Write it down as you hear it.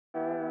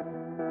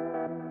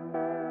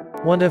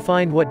Want to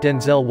find what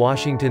Denzel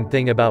Washington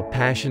think about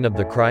Passion of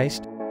the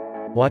Christ?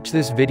 Watch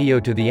this video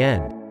to the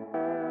end.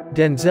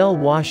 Denzel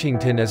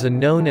Washington is a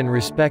known and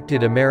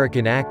respected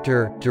American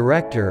actor,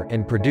 director,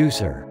 and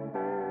producer.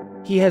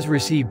 He has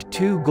received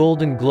 2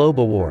 Golden Globe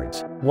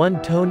Awards,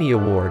 1 Tony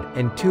Award,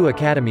 and 2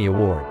 Academy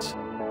Awards.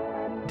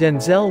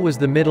 Denzel was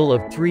the middle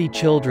of 3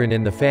 children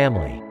in the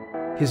family.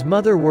 His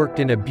mother worked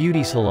in a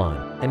beauty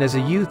salon, and as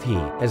a youth he,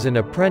 as an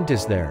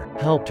apprentice there,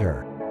 helped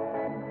her.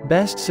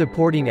 Best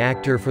Supporting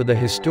Actor for the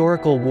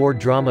historical war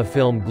drama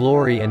film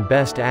Glory and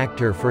Best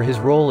Actor for his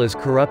role as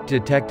corrupt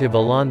detective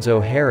Alonzo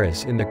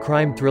Harris in the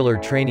crime thriller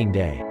Training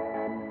Day.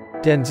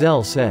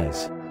 Denzel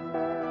says,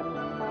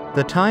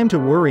 "The time to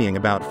worrying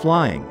about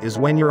flying is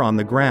when you're on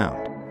the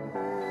ground.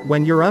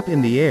 When you're up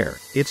in the air,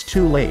 it's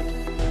too late.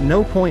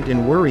 No point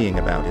in worrying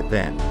about it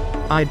then.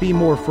 I'd be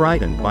more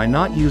frightened by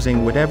not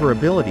using whatever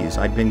abilities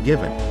I'd been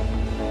given.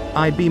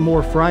 I'd be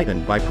more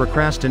frightened by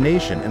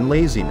procrastination and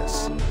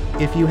laziness.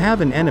 If you have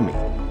an enemy,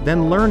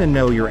 then learn and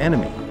know your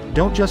enemy,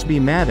 don't just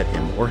be mad at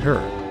him or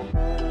her.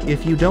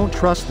 If you don't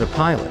trust the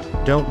pilot,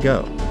 don't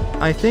go.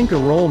 I think a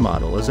role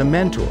model is a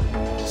mentor,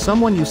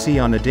 someone you see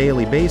on a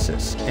daily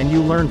basis, and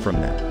you learn from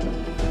them.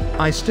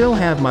 I still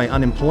have my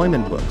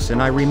unemployment books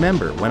and I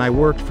remember when I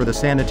worked for the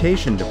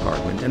sanitation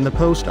department and the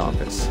post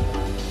office.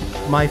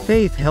 My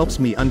faith helps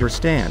me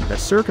understand that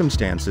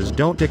circumstances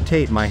don't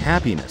dictate my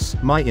happiness,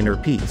 my inner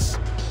peace.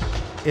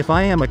 If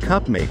I am a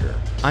cup maker,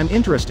 I'm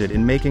interested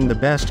in making the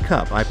best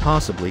cup I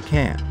possibly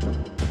can.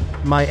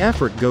 My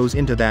effort goes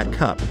into that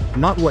cup,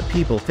 not what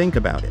people think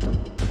about it.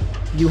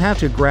 You have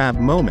to grab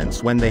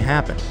moments when they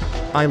happen.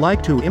 I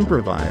like to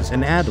improvise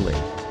and ad-lib.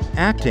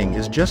 Acting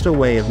is just a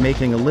way of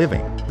making a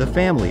living, the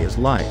family is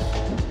life.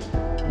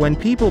 When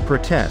people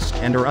protest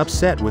and are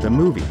upset with a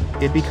movie,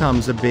 it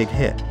becomes a big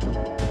hit.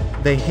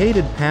 They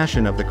hated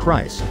Passion of the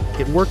Christ,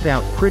 it worked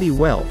out pretty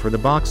well for the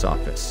box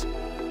office.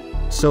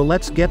 So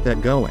let's get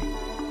that going."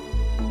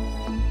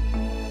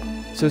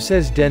 So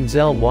says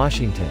Denzel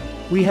Washington.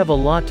 We have a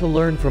lot to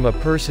learn from a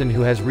person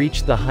who has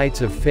reached the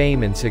heights of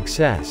fame and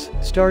success,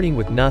 starting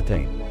with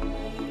nothing.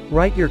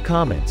 Write your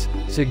comments,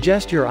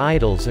 suggest your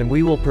idols and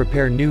we will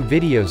prepare new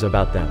videos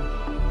about them.